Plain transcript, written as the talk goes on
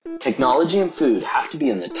Technology and food have to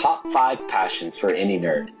be in the top 5 passions for any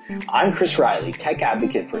nerd. I'm Chris Riley, tech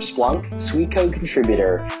advocate for Splunk, SweetCode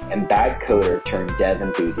contributor, and bad coder turned dev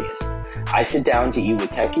enthusiast. I sit down to eat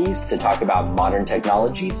with techies to talk about modern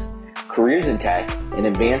technologies, careers in tech, and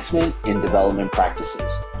advancement in development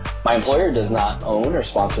practices. My employer does not own or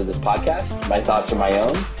sponsor this podcast. My thoughts are my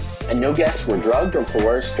own, and no guests were drugged or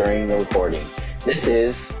coerced during the recording. This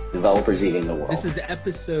is Developers Eating the World. This is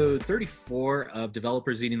episode 34 of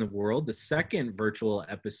Developers Eating the World, the second virtual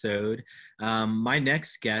episode. My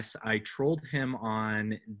next guest, I trolled him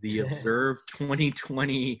on the Observe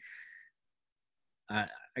 2020, I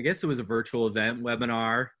guess it was a virtual event,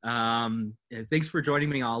 webinar. And thanks for joining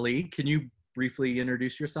me, Ali. Can you briefly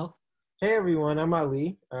introduce yourself? Hey everyone, I'm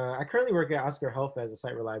Ali. I currently work at Oscar Health as a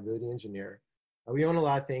site reliability engineer. We own a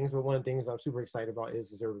lot of things, but one of the things I'm super excited about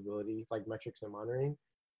is observability, like metrics and monitoring.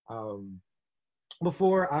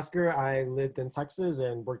 Before Oscar, I lived in Texas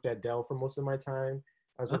and worked at Dell for most of my time.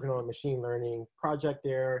 I was working on a machine learning project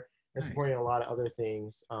there and supporting a lot of other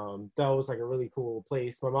things. Dell was like a really cool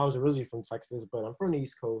place. My mom was originally from Texas, but I'm from the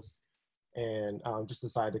East Coast, and just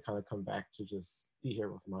decided to kind of come back to just be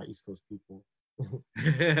here with my East Coast people.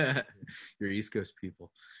 Your East Coast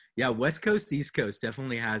people. Yeah, West Coast, East Coast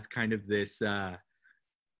definitely has kind of this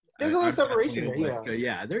there's a little separation there,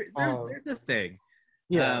 yeah. They're the thing.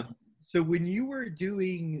 Yeah. So when you were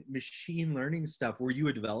doing machine learning stuff, were you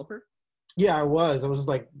a developer? Yeah, I was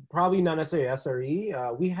like probably not necessarily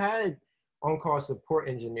SRE. We had on-call support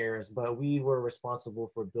engineers, but we were responsible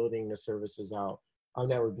for building the services out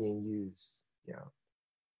that were being used. Yeah.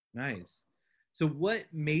 Nice. So what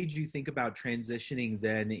made you think about transitioning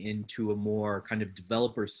then into a more kind of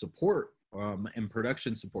developer support and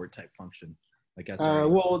production support type function? Like SRE?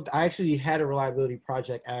 Well, I actually had a reliability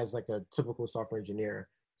project as like a typical software engineer.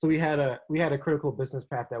 So we had a critical business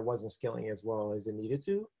path that wasn't scaling as well as it needed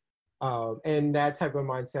to. And that type of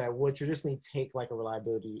mindset would traditionally take like a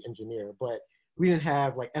reliability engineer, but we didn't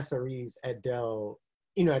have like SREs at Dell,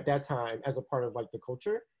 at that time as a part of like the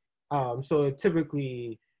culture. So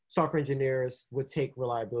typically software engineers would take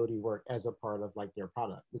reliability work as a part of like their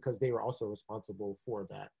product because they were also responsible for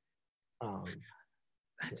that.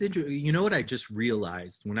 That's interesting. You know what I just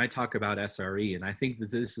realized when I talk about SRE, and I think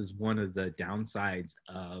that this is one of the downsides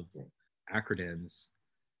of acronyms,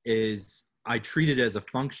 is I treat it as a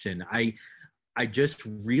function. I just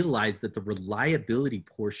realized that the reliability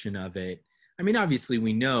portion of it, I mean, obviously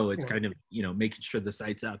we know it's kind of, making sure the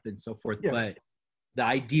site's up and so forth, but the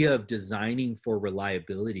idea of designing for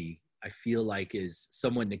reliability, I feel like is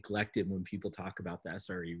somewhat neglected when people talk about the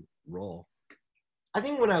SRE role. I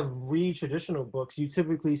think when I read traditional books, you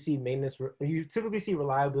typically see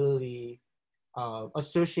reliability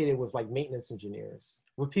associated with like maintenance engineers,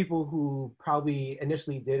 with people who probably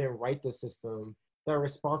initially didn't write the system that are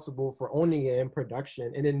responsible for owning it in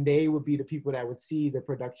production. And then they would be the people that would see the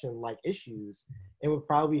production like issues and would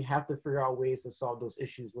probably have to figure out ways to solve those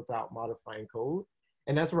issues without modifying code.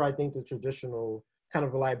 And that's where I think the traditional kind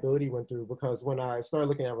of reliability went through, because when I started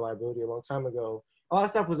looking at reliability a long time ago, a lot of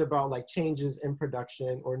stuff was about like changes in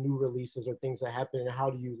production or new releases or things that happen, and how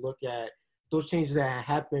do you look at those changes that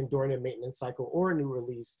happened during a maintenance cycle or a new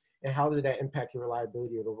release, and how did that impact your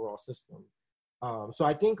reliability of the overall system? So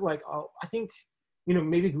I think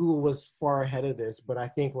maybe Google was far ahead of this, but I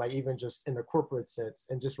think like even just in the corporate sense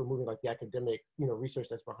and just removing like the academic research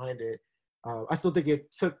that's behind it, I still think it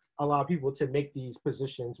took a lot of people to make these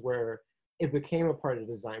positions where it became a part of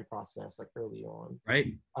the design process like early on.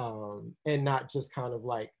 Right. And not just kind of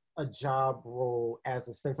like a job role as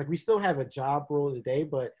a sense. Like we still have a job role today,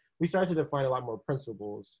 but we started to define a lot more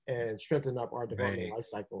principles and strengthen up our development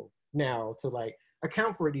lifecycle now to like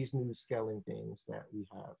account for these new scaling things that we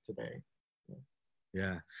have today.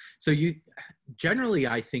 Yeah. So generally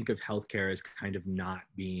I think of healthcare as kind of not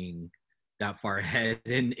being that far ahead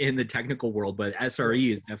in the technical world, but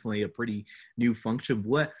SRE is definitely a pretty new function.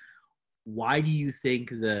 Why do you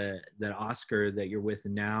think that Oscar that you're with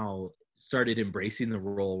now started embracing the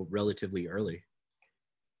role relatively early?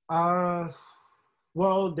 Well,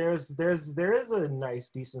 there is a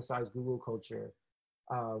nice, decent sized Google culture.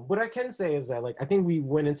 What I can say is that I think we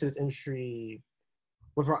went into this industry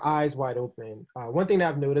with our eyes wide open. One thing that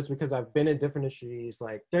I've noticed, because I've been in different industries,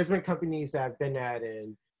 there's been companies that I've been at,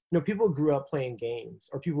 and people grew up playing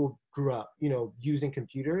games, or people grew up using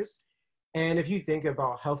computers. And if you think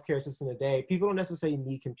about healthcare system today, people don't necessarily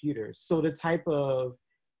need computers. So the type of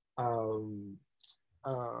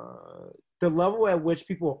the level at which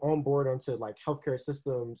people onboard onto healthcare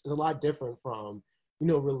systems is a lot different from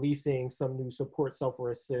releasing some new support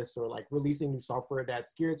software assist, or releasing new software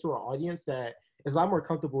that's geared to our audience that is a lot more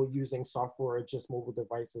comfortable using software or just mobile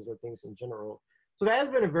devices or things in general. So that has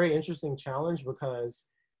been a very interesting challenge because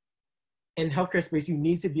in healthcare space, you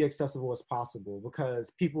need to be accessible as possible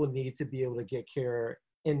because people need to be able to get care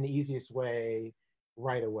in the easiest way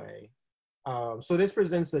right away. So this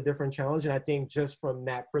presents a different challenge. And I think just from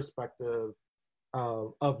that perspective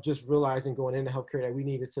of just realizing going into healthcare that we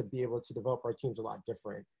needed to be able to develop our teams a lot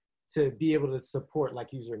different, to be able to support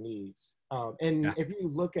like user needs. If you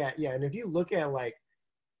look at, and if you look at like,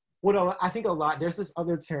 I think a lot, there's this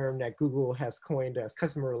other term that Google has coined as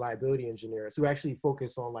customer reliability engineers who actually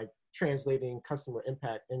focus on like translating customer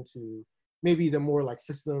impact into maybe the more like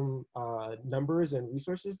system numbers and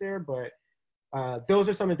resources there. But those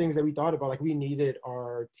are some of the things that we thought about. Like we needed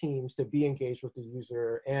our teams to be engaged with the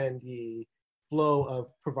user and the flow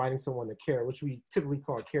of providing someone the care, which we typically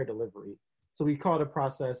call care delivery. So we call the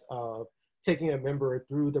process of taking a member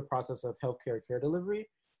through the process of healthcare care delivery.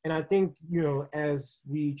 And I think, you know, as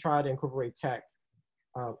we try to incorporate tech,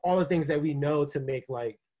 all the things that we know to make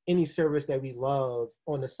like any service that we love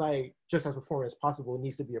on the site just as performant as possible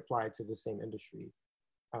needs to be applied to the same industry.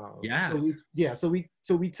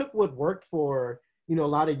 So we took what worked for, you know, a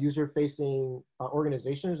lot of user-facing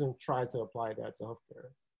organizations and tried to apply that to healthcare.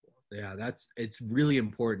 Yeah, it's really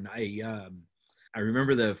important. I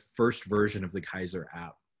remember the first version of the Kaiser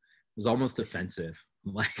app was almost offensive.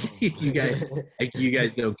 Like you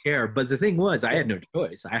guys don't care. But the thing was, I had no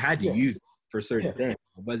choice. I had to use it for certain things.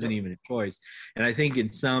 It wasn't even a choice. And I think in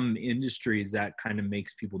some industries that kind of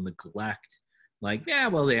makes people neglect, like, yeah,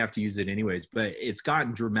 well, they have to use it anyways. But it's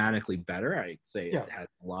gotten dramatically better. I'd say it has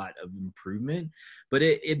a lot of improvement. But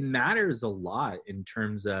it matters a lot in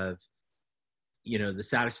terms of, you know, the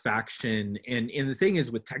satisfaction. And the thing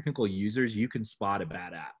is, with technical users, you can spot a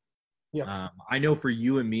bad app. I know for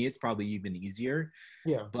you and me, it's probably even easier.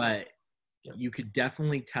 But you could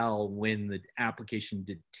definitely tell when the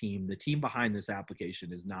the team behind this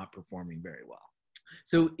application is not performing very well.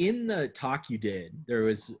 So in the talk you did, there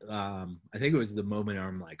was, I think it was the moment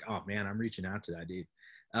I'm like, oh man, I'm reaching out to that dude.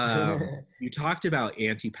 You talked about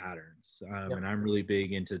anti-patterns, and I'm really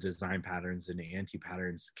big into design patterns and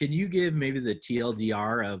anti-patterns. Can you give maybe the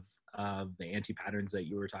TLDR of the anti-patterns that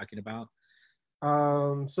you were talking about?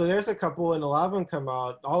 So there's a couple, and a lot of them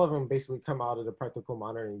all of them basically come out of the practical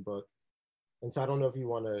monitoring book. And so I don't know if you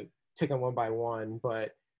want to take them one by one,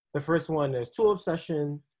 but the first one is tool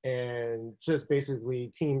obsession, and just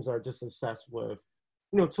basically teams are just obsessed with,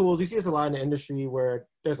 you know, tools. You see this a lot in the industry where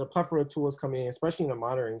there's a plethora of tools coming in, especially in the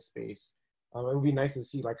monitoring space. It would be nice to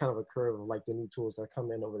see like kind of a curve of like the new tools that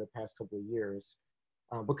come in over the past couple of years.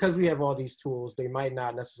 Because we have all these tools, they might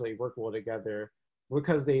not necessarily work well together.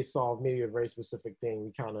 Because they solve maybe a very specific thing,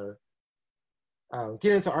 we kind of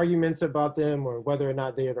get into arguments about them or whether or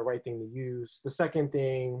not they are the right thing to use. The second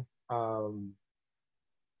thing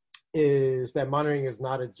is that monitoring is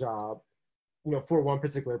not a job, you know, for one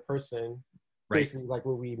particular person. Right. Basically, like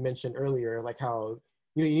what we mentioned earlier, like how,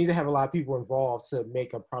 you know, you need to have a lot of people involved to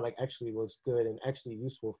make a product actually looks good and actually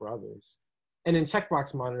useful for others. And then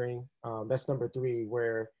checkbox monitoring, that's number 3,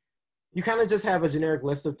 where you kind of just have a generic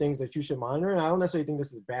list of things that you should monitor. And I don't necessarily think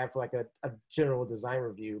this is bad for like a general design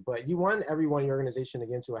review, but you want everyone in your organization to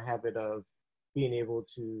get into a habit of being able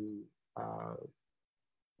to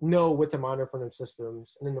know what to monitor from their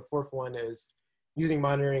systems. And then the fourth one is using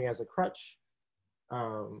monitoring as a crutch,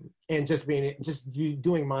 and just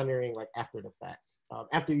doing monitoring like after the fact,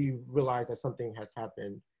 after you realize that something has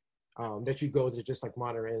happened, that you go to just like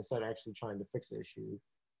monitor it instead of actually trying to fix the issue.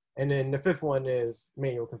 And then the fifth one is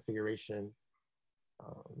manual configuration.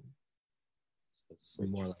 So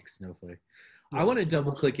more like Snowflake. I want to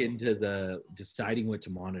double click into the deciding what to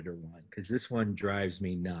monitor one, because this one drives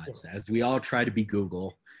me nuts. As we all try to be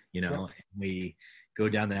Google, you know, we go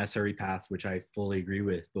down the SRE path, which I fully agree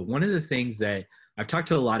with. But one of the things that I've talked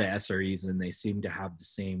to a lot of SREs, and they seem to have the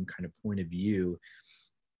same kind of point of view.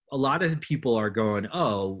 A lot of the people are going,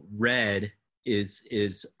 oh, red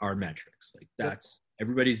is our metrics. Like that's,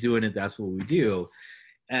 everybody's doing it. That's what we do.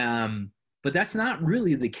 But that's not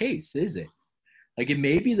really the case, is it? Like it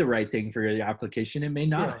may be the right thing for your application. It may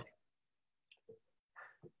not.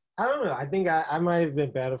 I don't know. I think I might have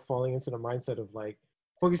been bad at falling into the mindset of like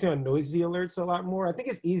focusing on noisy alerts a lot more. I think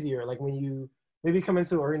it's easier. Like when you maybe come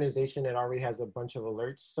into an organization that already has a bunch of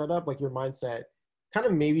alerts set up, like your mindset kind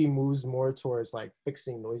of maybe moves more towards like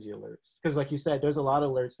fixing noisy alerts. Because like you said, there's a lot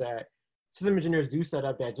of alerts that system engineers do set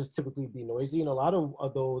up that just typically be noisy. And a lot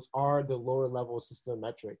of those are the lower level system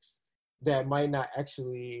metrics that might not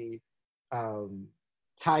actually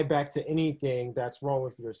tie back to anything that's wrong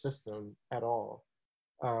with your system at all.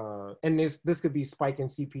 And this could be spike in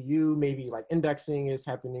CPU, maybe like indexing is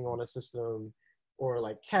happening on a system, or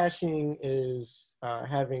like caching is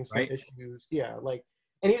having some Right. issues. Yeah, like,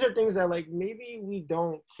 and these are things that like maybe we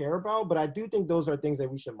don't care about, but I do think those are things that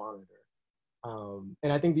we should monitor.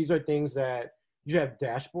 And I think these are things that you have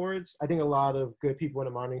dashboards. I think a lot of good people in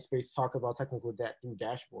the monitoring space talk about technical debt through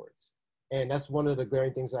dashboards. And that's one of the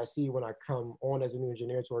glaring things that I see when I come on as a new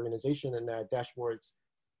engineer to organization, and that dashboards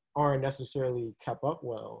aren't necessarily kept up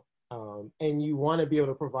well. And you want to be able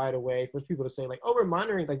to provide a way for people to say like, oh, we're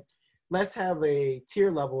monitoring, like, let's have a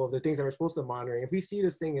tier level of the things that we're supposed to monitor. If we see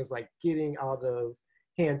this thing is like getting out of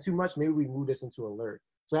hand too much, maybe we move this into alert.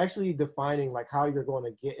 So actually defining like how you're going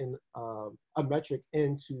to get in a metric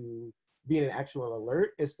into being an actual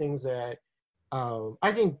alert is things that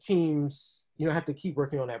I think teams, you know, have to keep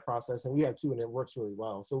working on that process, and we have too, and it works really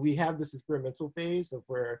well. So we have this experimental phase of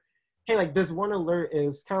where, hey, like this one alert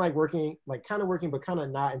is kind of like working, like kind of working, but kind of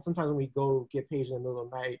not. And sometimes when we go get paged in the middle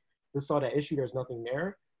of the night, just saw that issue, there's nothing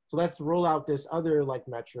there. So let's roll out this other like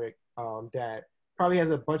metric that probably has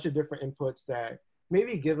a bunch of different inputs that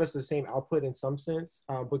maybe give us the same output in some sense,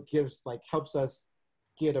 but gives like helps us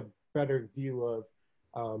get a better view of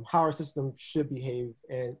how our system should behave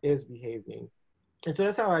and is behaving. And so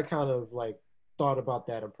that's how I kind of like thought about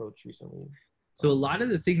that approach recently. So a lot of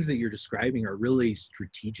the things that you're describing are really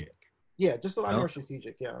strategic. Yeah, just a lot No? more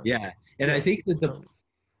strategic. Yeah. Yeah. And Yeah. I think that the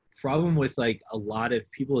problem with like a lot of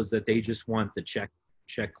people is that they just want the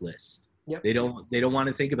checklist. Yep. They don't want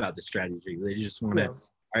to think about the strategy. They just want to, Yeah. all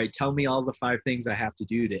right, tell me all the 5 things I have to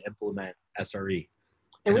do to implement SRE.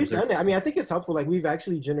 And we've if they're- done that. I mean, I think it's helpful. Like we've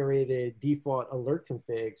actually generated default alert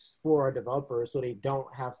configs for our developers, so they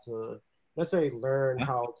don't have to necessarily learn Yeah.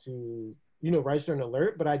 how to, you know, register an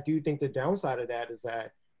alert. But I do think the downside of that is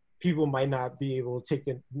that people might not be able to take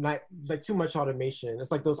it, not like too much automation.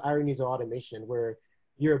 It's like those ironies of automation where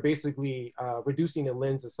you're basically reducing the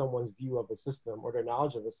lens of someone's view of a system or their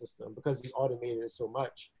knowledge of a system because you automated it so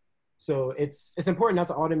much. So it's important not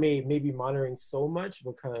to automate maybe monitoring so much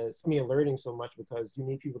because, I mean, alerting so much, because you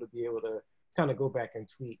need people to be able to kind of go back and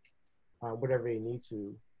tweak whatever they need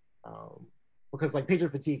to. Because like pager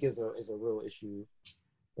fatigue is a real issue.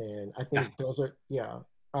 And I think those are,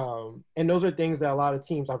 and those are things that a lot of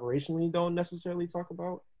teams operationally don't necessarily talk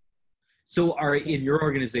about. So are in your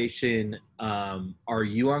organization, are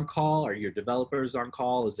you on call? Are your developers on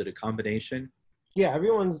call? Is it a combination? Yeah,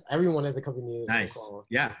 everyone at the company is Nice. on call.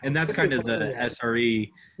 Yeah. And that's kind of the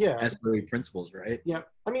Yeah. SRE principles, right? Yeah.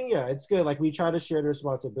 I mean, yeah, it's good. Like we try to share the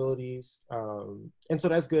responsibilities. And so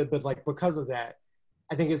that's good. But like, because of that,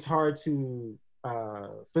 I think it's hard to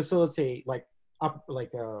facilitate like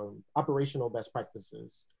operational best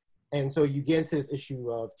practices. And so you get into this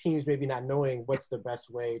issue of teams maybe not knowing what's the best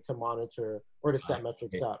way to monitor or to set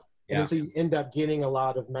metrics up. And then so you end up getting a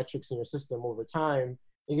lot of metrics in your system over time.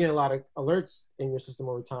 You get a lot of alerts in your system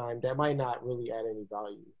over time that might not really add any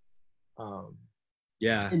value.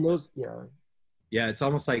 And those, Yeah, it's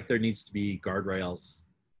almost like there needs to be guardrails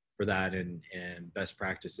for that and best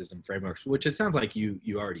practices and frameworks, which it sounds like you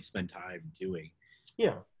already spend time doing.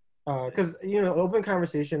 Yeah, because, you know, open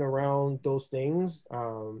conversation around those things.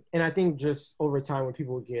 And I think just over time when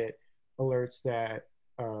people get alerts that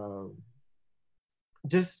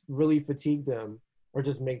just really fatigue them, or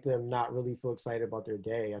just make them not really feel excited about their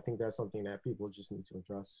day, I think that's something that people just need to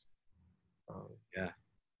address. Yeah.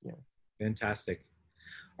 Fantastic.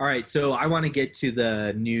 All right, so I want to get to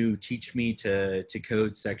the new teach me to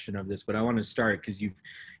code section of this, but I want to start because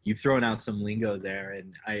you've thrown out some lingo there,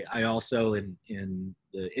 and I also in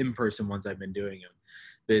the in-person ones I've been doing have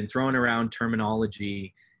been throwing around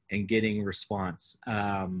terminology and getting response.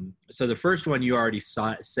 So the first one you already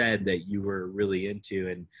said that you were really into,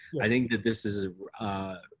 and I think that this is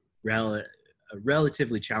a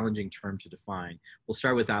relatively challenging term to define. We'll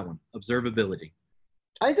start with that one, observability.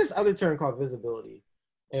 I think this other term called visibility.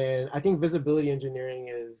 And I think visibility engineering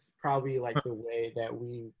is probably like the way that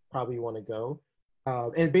we probably want to go.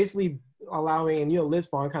 And basically allowing, and Liz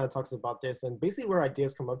Fawn kind of talks about this, and basically where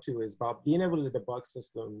ideas come up to is about being able to debug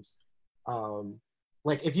systems.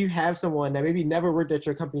 Like if you have someone that maybe never worked at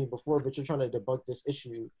your company before, but you're trying to debug this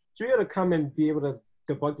issue, so you're able to come and be able to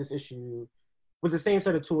debug this issue with the same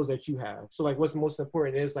set of tools that you have. So like what's most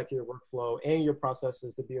important is like your workflow and your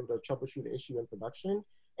processes to be able to troubleshoot the issue in production,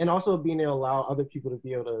 and also being able to allow other people to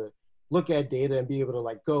be able to look at data and be able to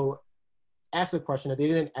like go ask a question. If they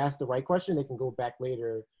didn't ask the right question, they can go back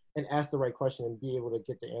later and ask the right question and be able to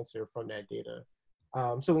get the answer from that data.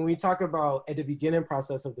 So when we talk about at the beginning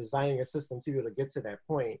process of designing a system to be able to get to that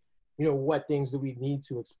point, what things do we need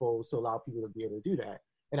to expose to allow people to be able to do that?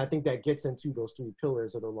 And I think that gets into those three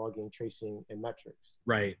pillars of the logging, tracing, and metrics.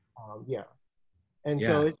 Right. Yeah. And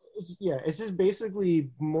so it's just basically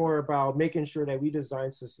more about making sure that we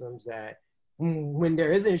design systems that when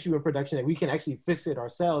there is an issue in production that we can actually fix it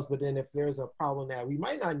ourselves. But then if there's a problem that we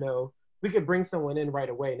might not know, we could bring someone in right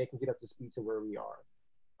away and they can get up to speed to where we are.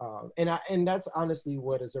 And that's honestly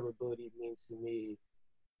what observability means to me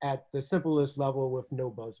at the simplest level with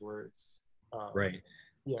no buzzwords. Right.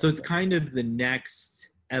 Yeah, so it's kind of the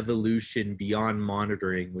next evolution beyond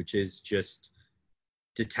monitoring, which is just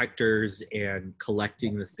detectors and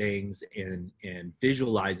collecting the things and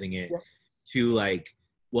visualizing it to like,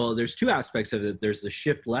 well, there's two aspects of it. There's the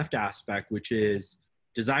shift left aspect, which is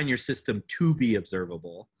design your system to be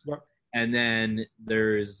observable. Yep. And then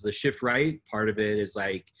there's the shift right part of it is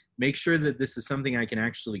like, make sure that this is something I can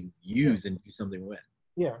actually use and do something with.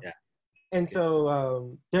 Yeah. And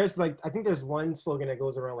so there's like, I think there's one slogan that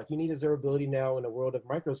goes around like, you need observability now in a world of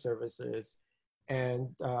microservices. And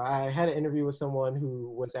I had an interview with someone who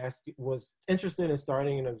was interested in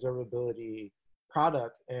starting an observability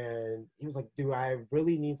product. And he was like, do I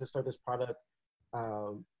really need to start this product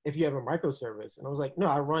if you have a microservice? And I was like, no,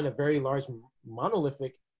 I run a very large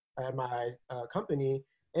monolithic at my company,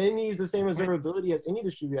 and it needs the same observability as any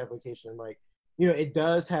distributed application. Like, you know, it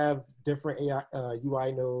does have different AI,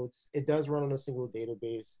 UI nodes. It does run on a single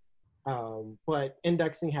database, but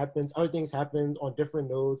indexing happens, other things happen on different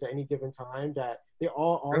nodes at any given time that they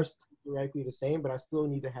all are directly the same, but I still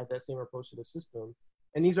need to have that same approach to the system.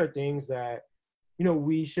 And these are things that, you know,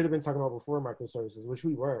 we should have been talking about before microservices, which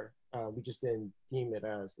we were. We just didn't deem it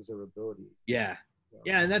as observability. Yeah.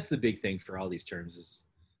 Yeah, and that's the big thing for all these terms is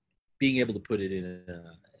being able to put it in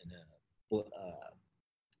a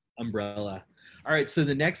umbrella. All right, so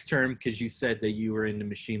the next term, because you said that you were into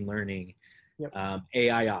machine learning,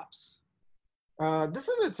 AI ops. This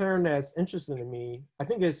is a term that's interesting to me. I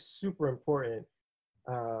think it's super important.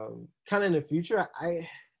 Kind of in the future, I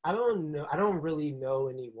don't know. I don't really know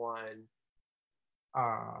anyone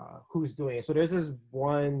who's doing it. So there's this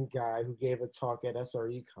one guy who gave a talk at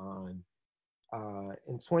SRECon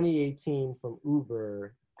in 2018 from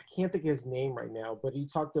Uber. I can't think of his name right now, but he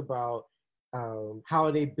talked about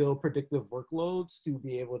how they build predictive workloads to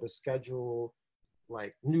be able to schedule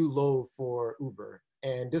like new load for Uber.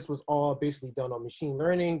 And this was all basically done on machine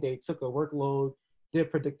learning. They took a workload, did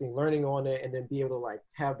predicting learning on it, and then be able to like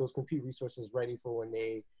have those compute resources ready for when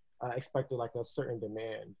they expected like a certain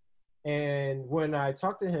demand. And when I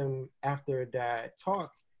talked to him after that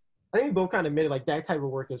talk, I think we both kind of admitted like that type of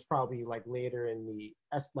work is probably like later in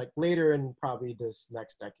probably this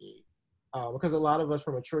next decade. Because a lot of us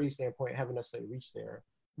from a maturity standpoint haven't necessarily reached there.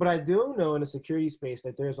 But I do know in the security space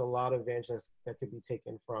that there's a lot of advantages that could be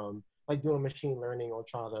taken from like doing machine learning or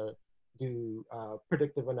trying to do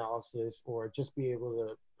predictive analysis or just be able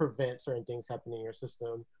to prevent certain things happening in your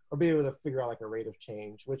system or be able to figure out like a rate of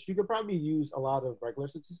change, which you could probably use a lot of regular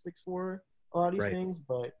statistics for a lot of these things.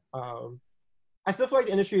 But I still feel like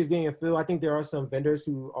the industry is getting a feel. I think there are some vendors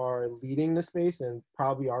who are leading the space and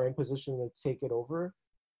probably are in position to take it over.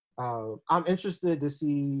 I'm interested to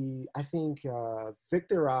see, I think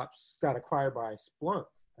VictorOps got acquired by Splunk,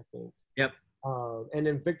 I think. Yep. And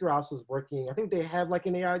then VictorOps was working, I think they have like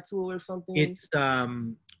an AI tool or something. It's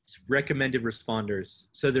recommended responders.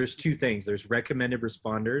 So there's two things. There's recommended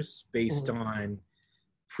responders based on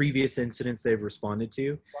previous incidents they've responded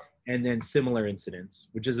to, and then similar incidents,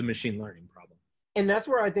 which is a machine learning problem. And that's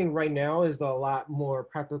where I think right now is a lot more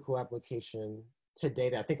practical application today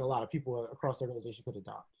that I think a lot of people across the organization could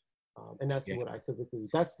adopt. And that's what I typically,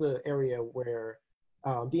 that's the area where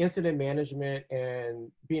the incident management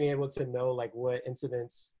and being able to know like what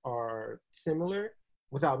incidents are similar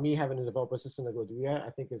without me having to develop a system to go do that, I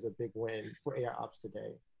think is a big win for AI ops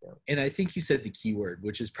today. Yeah. And I think you said the keyword,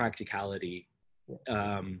 which is practicality.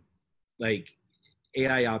 Like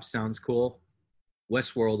AI ops sounds cool.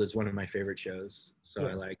 Westworld is one of my favorite shows. So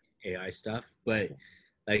I like AI stuff, but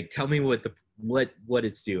like, tell me what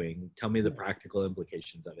it's doing. Tell me the practical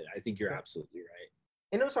implications of it. I think you're absolutely right.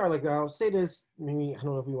 And it's hard, like I'll say this, maybe, I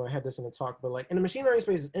don't know if we want to have this in a talk, but like in the machine learning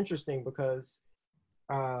space is interesting because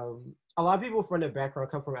a lot of people from the background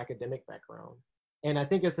come from academic background. And I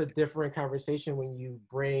think it's a different conversation when you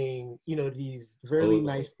bring, you know, these really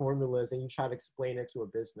nice formulas and you try to explain it to a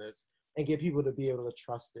business and get people to be able to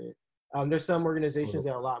trust it. There's some organizations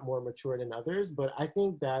that are a lot more mature than others, but I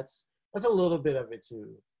think that's a little bit of it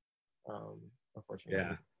too,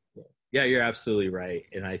 unfortunately. Yeah, you're absolutely right.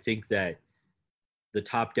 And I think that the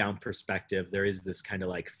top-down perspective, there is this kind of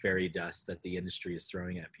like fairy dust that the industry is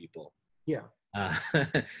throwing at people. Yeah.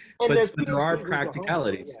 But there are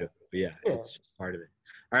practicalities to it. It's just part of it.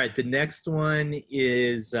 All right, the next one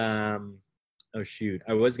is, oh shoot,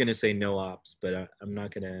 I was going to say no ops, but I'm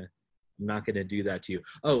not going to I'm not going to do that to you.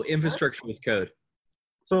 Oh, infrastructure as code.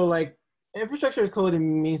 So like infrastructure as code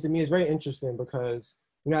means to me is very interesting because,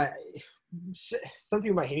 you know, some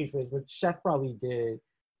people might hate me for this, but Chef probably did,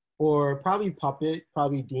 or probably Puppet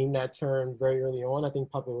probably deemed that term very early on. I think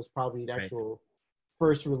Puppet was probably the actual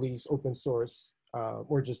first release open source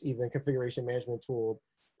or just even configuration management tool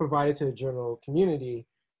provided to the general community.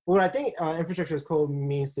 But what I think infrastructure as code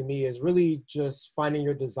means to me is really just finding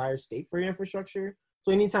your desired state for your infrastructure.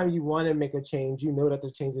 So anytime you want to make a change, you know that the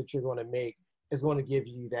change that you're going to make is going to give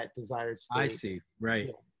you that desired state. I see, right.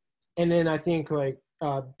 Yeah. And then I think like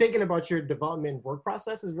thinking about your development work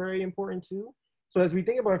process is very important too. So as we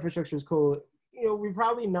think about infrastructure as code, you know, we're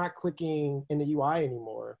probably not clicking in the UI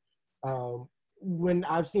anymore. When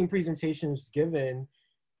I've seen presentations given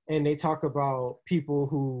and they talk about people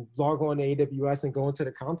who log on to AWS and go into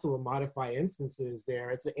the console and modify instances there,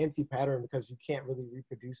 it's an anti-pattern because you can't really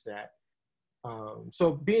reproduce that.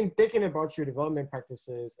 So thinking about your development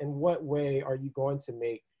practices and what way are you going to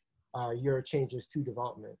make your changes to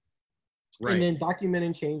development. Right. And then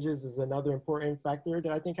documenting changes is another important factor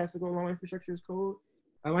that I think has to go along with infrastructure as code.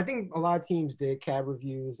 I think a lot of teams did CAB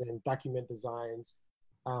reviews and document designs,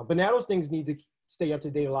 but now those things need to stay up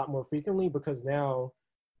to date a lot more frequently because now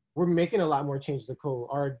we're making a lot more changes to code.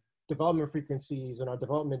 Our development frequencies and our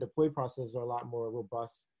development deploy processes are a lot more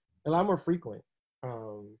robust, a lot more frequent.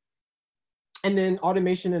 And then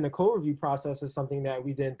automation in the code review process is something that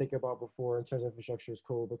we didn't think about before in terms of infrastructure as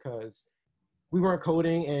code because we weren't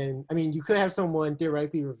coding. And I mean, you could have someone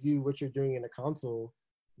theoretically review what you're doing in a console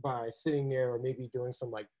by sitting there or maybe doing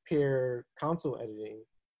some like pair console editing.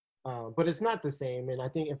 But it's not the same. And I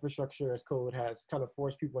think infrastructure as code has kind of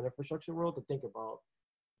forced people in the infrastructure world to think about,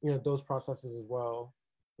 you know, those processes as well.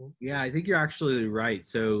 Yeah, I think you're actually right.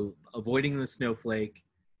 So avoiding the snowflake,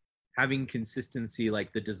 having consistency,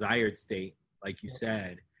 like the desired state, like you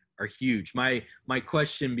said, are huge. My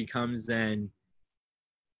question becomes then,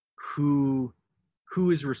 who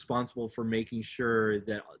is responsible for making sure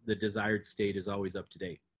that the desired state is always up to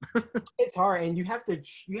date? It's hard, and you have to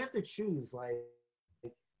choose. Like,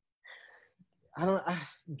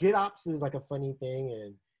 GitOps is like a funny thing,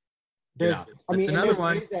 and there's another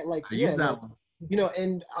one that like I use that one. You know,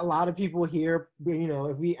 and a lot of people here, you know,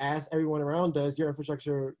 if we ask everyone around, does your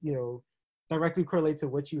infrastructure, you know, directly correlate to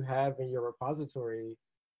what you have in your repository?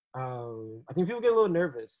 I think people get a little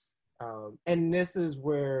nervous, and this is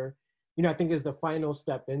where, you know, I think is the final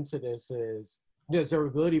step into this is the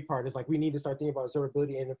observability part. Is like we need to start thinking about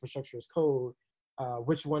observability and infrastructure as code,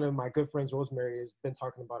 which one of my good friends, Rosemary, has been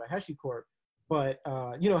talking about at HashiCorp. But,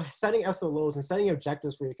 you know, setting SLOs and setting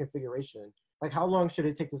objectives for your configuration, like how long should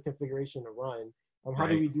it take this configuration to run? How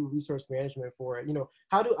do we do resource management for it? You know,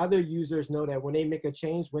 how do other users know that when they make a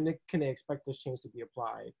change, can they expect this change to be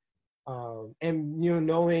applied? And, you know,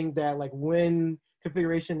 knowing that like when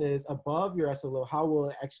configuration is above your SLO, how will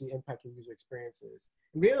it actually impact your user experiences?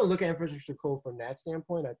 And being able to look at infrastructure code from that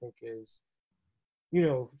standpoint, I think is, you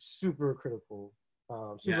know, super critical.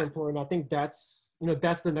 Super important. I think that's, you know,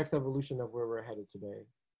 that's the next evolution of where we're headed today.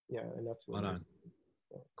 Yeah, and that's what.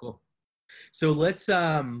 Cool. So let's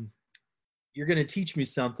you're gonna teach me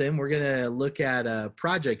something. We're gonna look at a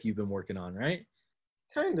project you've been working on, right?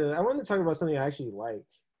 Kinda. I want to talk about something I actually like.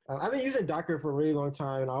 I've been using Docker for a really long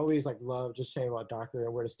time, and I always like love just chatting about Docker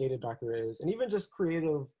and where the state of Docker is, and even just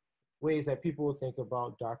creative ways that people think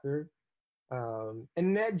about Docker.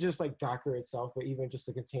 And not just like Docker itself, but even just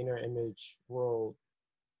the container image world.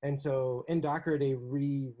 And so in Docker, they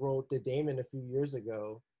rewrote the daemon a few years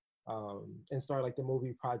ago and started like the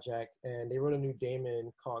Moby project. And they wrote a new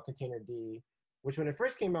daemon called Containerd, which when it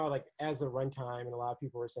first came out, like as a runtime, and a lot of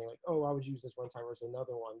people were saying like, oh, I would use this runtime versus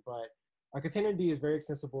another one. But Containerd is very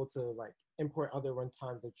extensible to like import other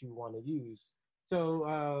runtimes that you want to use.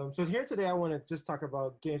 So here today, I want to just talk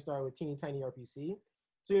about getting started with Teeny Tiny RPC.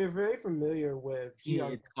 So you're very familiar with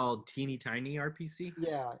gRPC. It's called Teeny Tiny RPC?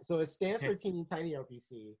 Yeah, so it stands for Teeny Tiny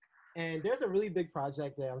RPC. And there's a really big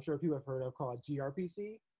project that I'm sure people have heard of called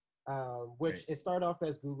gRPC, which it started off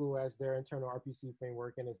as Google as their internal RPC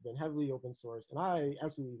framework, and it's been heavily open source. And I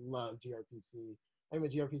absolutely love gRPC. I'm a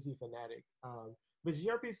gRPC fanatic. But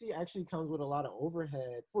gRPC actually comes with a lot of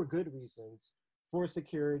overhead for good reasons, for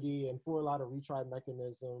security and for a lot of retry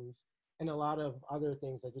mechanisms, and a lot of other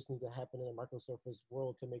things that just need to happen in a microservice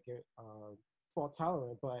world to make it fault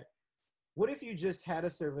tolerant. But what if you just had a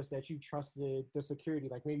service that you trusted the security,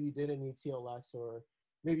 like maybe you didn't need TLS, or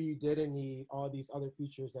maybe you didn't need all these other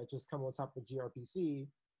features that just come on top of gRPC?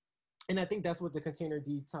 And I think that's what the Containerd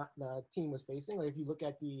team was facing. Like if you look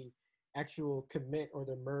at the actual commit or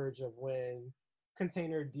the merge of when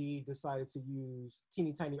Containerd decided to use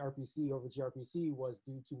teeny tiny RPC over gRPC was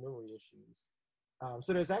due to memory issues.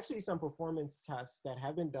 So there's actually some performance tests that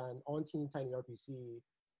have been done on teeny tiny RPC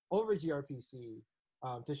over gRPC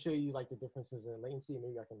to show you like the differences in latency.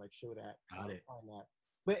 Maybe I can like show that. Got it. Find that.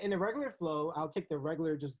 But in the regular flow, I'll take the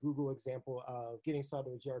regular just Google example of getting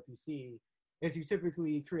started with gRPC. Is you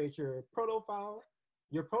typically create your proto file.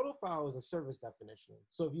 Your proto file is a service definition.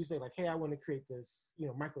 So if you say like, hey, I want to create this,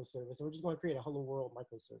 microservice, and we're just going to create a hello world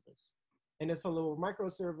microservice. And this hello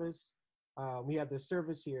microservice, we have this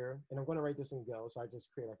service here, and I'm going to write this in Go. So I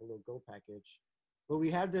just create like a little Go package. But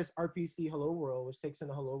we have this RPC hello world, which takes in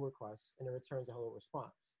a hello request and it returns a hello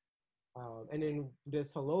response. And then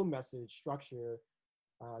this hello message structure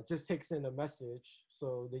just takes in a message.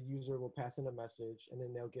 So the user will pass in a message and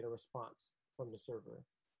then they'll get a response from the server.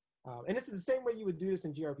 And this is the same way you would do this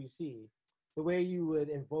in gRPC. The way you would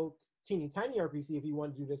invoke teeny tiny RPC if you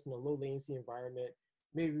want to do this in a low latency environment.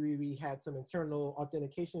 Maybe we had some internal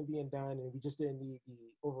authentication being done and we just didn't need the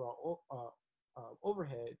overall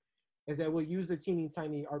overhead, is that we'll use the teeny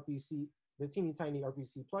tiny RPC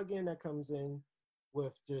plugin that comes in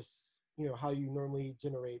with just, how you normally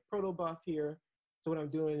generate protobuf here. So what I'm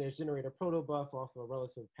doing is generate a protobuf off a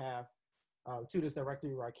relative path to this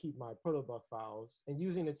directory where I keep my protobuf files, and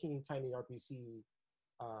using the teeny tiny RPC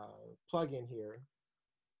plugin here.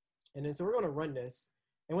 And then so we're going to run this.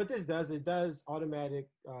 And what this does, it does automatic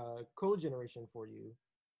code generation for you.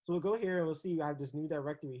 So we'll go here and we'll see I have this new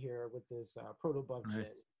directory here with this protobuf Nice. gen.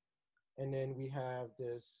 And then we have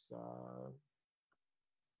this,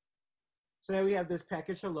 so now we have this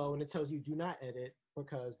package hello, and it tells you do not edit,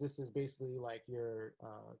 because this is basically like your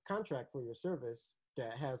contract for your service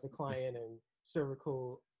that has the client and server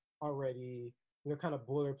code already, kind of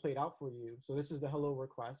boilerplate out for you. So this is the hello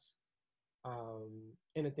request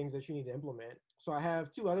and the things that you need to implement. So I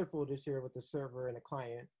have two other folders here with the server and the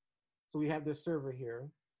client. So we have this server here.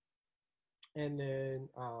 And then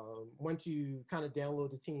once you kind of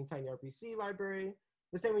download the teeny tiny RPC library,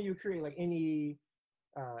 the same way you create like any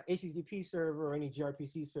HTTP server or any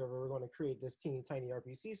gRPC server, we're going to create this teeny tiny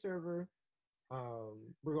RPC server.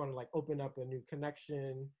 We're going to like open up a new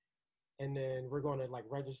connection, and then we're going to like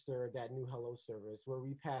register that new hello service where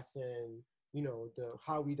we pass in,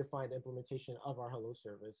 how we define the implementation of our hello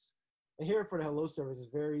service. And here for the hello service is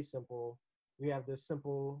very simple. We have this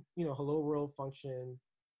simple, hello world function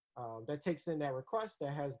that takes in that request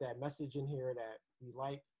that has that message in here that we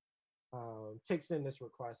like, takes in this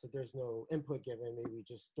request. If there's no input given, maybe we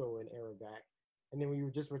just throw an error back. And then we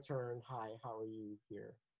would just return, hi, how are you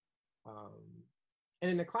here? And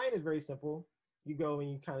then the client is very simple. You go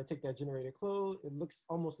and you kind of take that generated code. It looks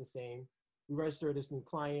almost the same. We register this new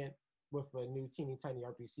client with a new teeny tiny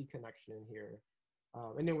RPC connection here.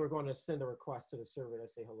 And then we're going to send a request to the server that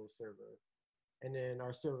say hello server. And then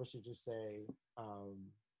our server should just say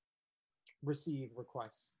receive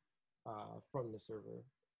requests from the server.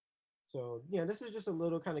 So yeah, this is just a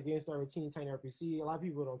little kind of getting started with teeny tiny RPC. A lot of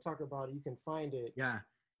people don't talk about it. You can find it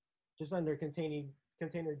just under Containerd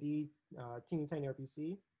teeny tiny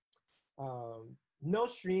RPC. No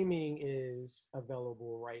streaming is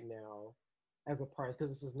available right now as a part,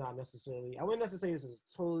 because this is not necessarily, I wouldn't necessarily say this is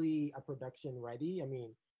totally a production ready. I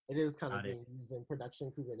mean, it is kind of being used in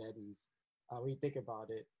production Kubernetes when you think about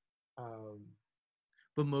it.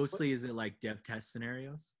 But mostly, is it like dev test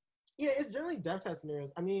scenarios? Yeah, it's generally dev test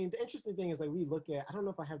scenarios. I mean, the interesting thing is like we look at, I don't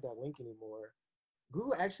know if I have that link anymore.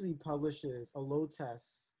 Google actually publishes a load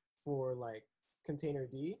test for like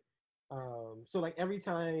Containerd. So like every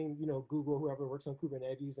time, Google, whoever works on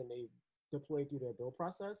Kubernetes and they deploy through their build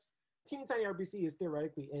process, teeny tiny RPC is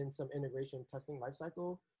theoretically in some integration testing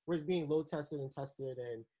lifecycle where it's being load tested and tested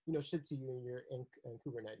and, shipped to you in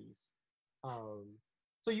Kubernetes.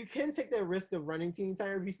 So you can take the risk of running teeny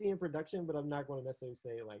tiny RPC in production, but I'm not going to necessarily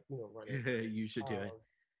say like, run it. You should do it.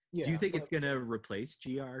 Yeah, do you think it's going to replace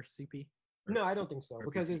gRCP? No, I don't think so,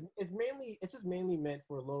 because RPC? it's just mainly meant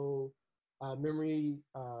for low memory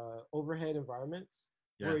overhead environments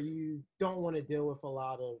where you don't want to deal with a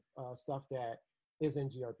lot of stuff that is in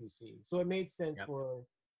gRPC. So it made sense for,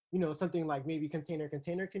 something like maybe container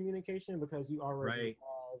communication, because you already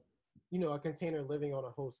have, a container living on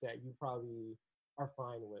a host that you probably are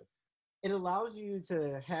fine with. It allows you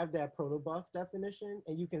to have that protobuf definition,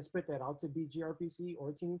 and you can split that out to be gRPC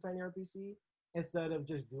or teeny tiny RPC instead of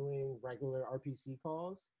just doing regular RPC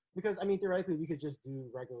calls. Because I mean, theoretically, we could just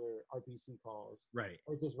do regular RPC calls,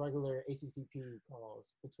 or just regular HTTP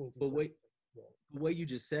calls between two. But what you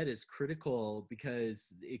just said is critical,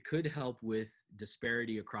 because it could help with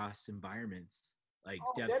disparity across environments. Like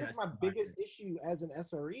that is my biggest issue as an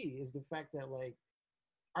SRE, is the fact that like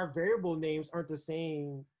our variable names aren't the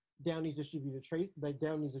same down these distributed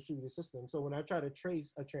systems. So when I try to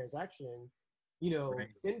trace a transaction,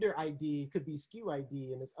 vendor ID could be SKU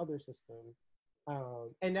ID in this other system.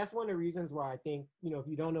 And that's one of the reasons why I think, if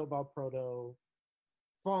you don't know about Proto,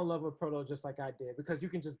 fall in love with Proto just like I did, because you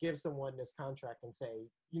can just give someone this contract and say,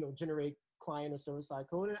 generate client or server side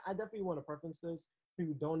code. And I definitely want to preference this.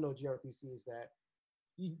 People who don't know gRPC is that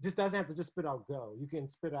you just doesn't have to just spit out Go. You can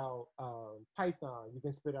spit out Python. You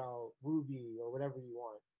can spit out Ruby or whatever you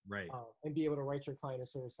want. Right. And be able to write your client or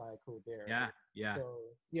server side code there. Yeah.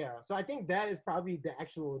 So I think that is probably the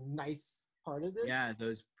actual nice part of this. Yeah,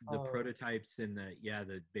 the prototypes and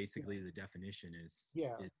the definition is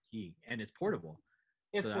key, and it's portable.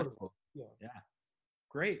 It's portable. Cool. Yeah.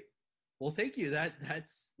 Great. Well, thank you.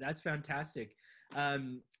 That's fantastic.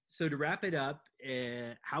 So to wrap it up,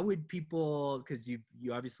 how would people? Because you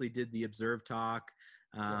obviously did the Observe talk.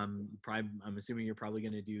 I'm assuming you're probably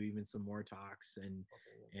going to do even some more talks,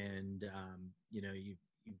 and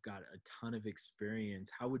you've got a ton of experience.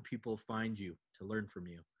 How would people find you to learn from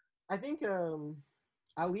you? I think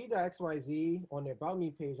I lead the XYZ on the About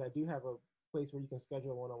Me page. I do have a place where you can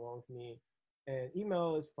schedule one-on-one with me, and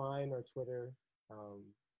email is fine, or Twitter.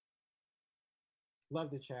 Love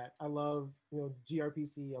to chat. I love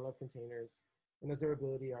gRPC. I love containers, and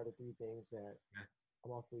observability are the three things that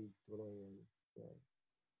I'm awfully dwelling in.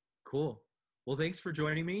 Cool. Well, thanks for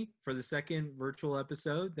joining me for the second virtual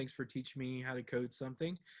episode. Thanks for teaching me how to code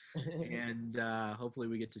something, and hopefully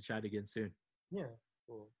we get to chat again soon. Yeah.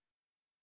 Cool.